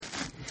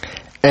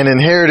an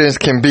inheritance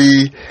can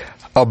be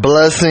a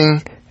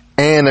blessing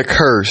and a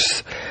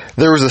curse.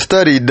 There was a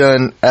study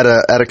done at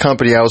a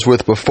company I was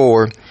with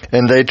before,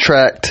 and they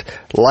tracked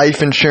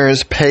life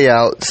insurance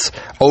payouts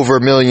over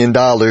 $1 million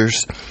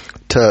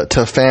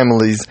to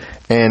families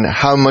and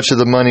how much of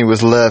the money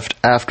was left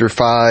after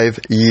 5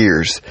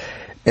 years.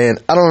 And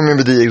I don't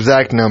remember the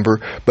exact number,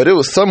 but it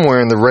was somewhere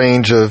in the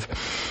range of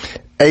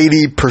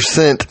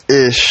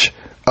 80%-ish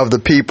of the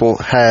people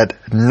had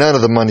none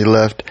of the money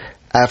left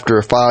after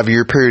a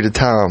 5-year period of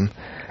time.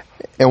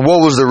 And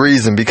what was the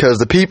reason? Because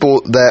the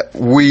people that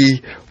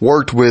we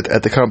worked with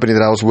at the company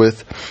that I was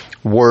with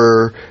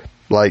were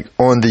like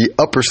on the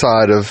upper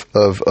side of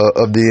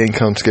the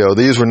income scale.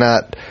 These were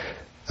not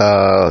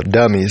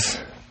dummies,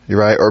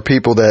 right? Or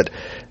people that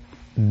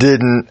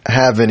didn't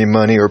have any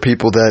money, or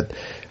people that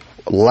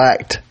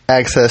lacked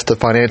access to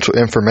financial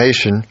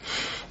information,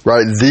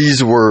 right?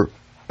 These were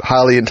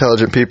highly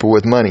intelligent people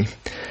with money,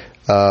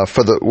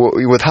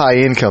 with high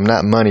income,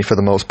 not money for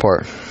the most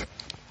part.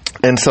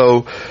 And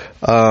so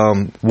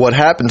what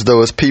happens,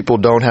 though, is people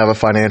don't have a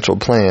financial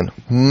plan.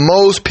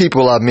 Most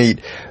people I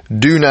meet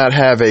do not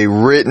have a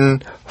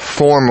written,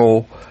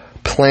 formal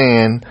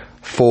plan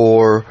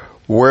for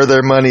where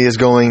their money is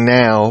going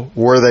now,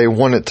 where they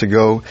want it to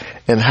go,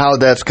 and how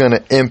that's going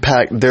to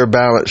impact their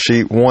balance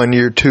sheet 1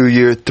 year, 2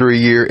 year, 3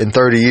 year, and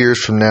 30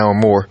 years from now or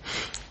more.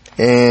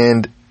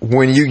 And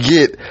when you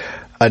get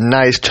a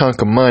nice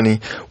chunk of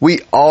money, we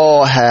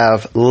all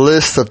have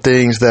lists of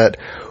things that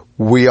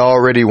we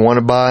already want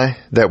to buy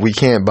that we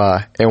can't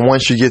buy. And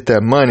once you get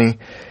that money,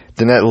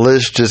 then that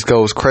list just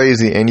goes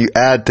crazy, and you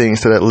add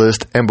things to that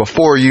list, and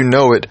before you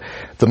know it,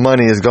 the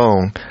money is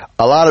gone.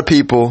 A lot of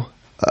people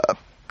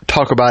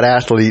talk about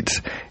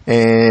athletes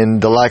and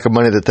the lack of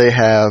money that they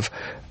have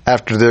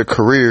after their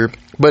career,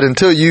 but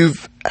until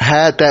you've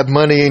had that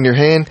money in your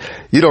hand,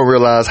 you don't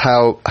realize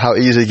how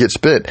easy it gets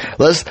spent.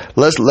 Let's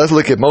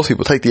look at most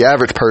people. Take the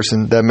average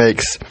person that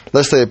makes,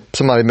 let's say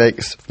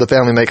the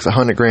family makes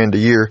 $100,000 a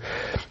year,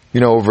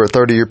 over a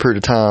 30-year period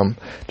of time.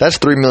 That's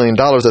 $3 million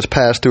that's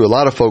passed through a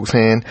lot of folks'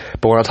 hand.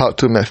 But when I talk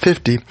to them at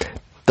 50,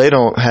 they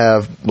don't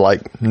have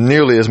like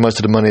nearly as much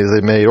of the money as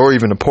they made, or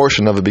even a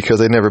portion of it, because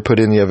they never put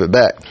any of it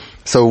back.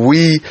 So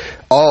we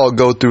all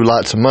go through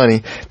lots of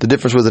money. The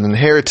difference with an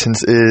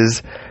inheritance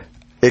is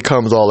it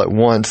comes all at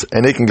once,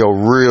 and it can go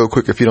real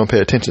quick if you don't pay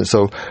attention.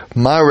 So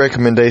my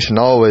recommendation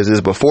always is,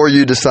 before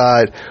you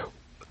decide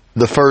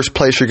the first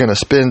place you're going to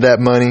spend that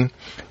money,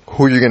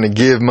 who you're going to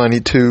give money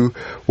to,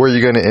 where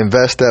you're going to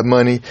invest that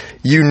money,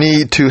 you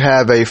need to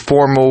have a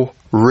formal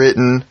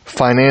written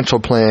financial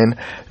plan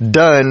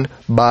done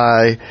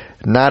by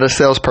not a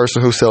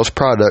salesperson who sells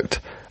product,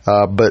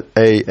 but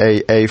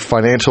a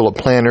financial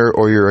planner,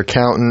 or your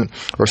accountant,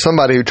 or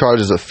somebody who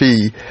charges a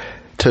fee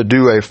to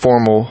do a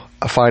formal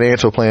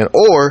financial plan,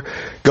 or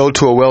go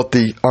to a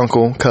wealthy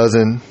uncle,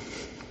 cousin,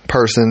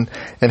 person,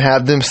 and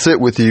have them sit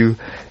with you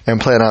and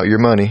plan out your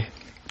money.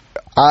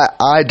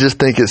 I just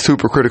think it's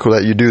super critical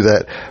that you do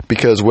that,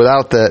 because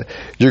without that,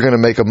 you're going to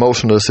make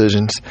emotional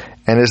decisions,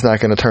 and it's not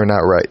going to turn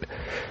out right.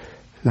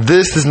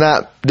 This is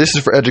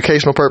for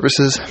educational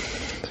purposes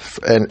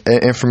and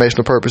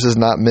informational purposes,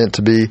 not meant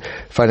to be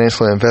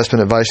financial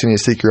investment advice. You need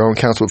to seek your own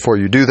counsel before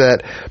you do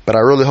that. But I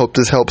really hope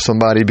this helps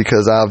somebody,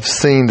 because I've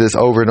seen this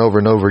over and over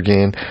and over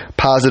again,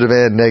 positive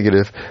and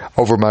negative,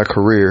 over my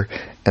career.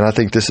 And I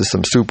think this is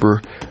some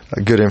super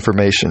good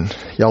information.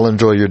 Y'all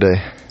enjoy your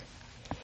day.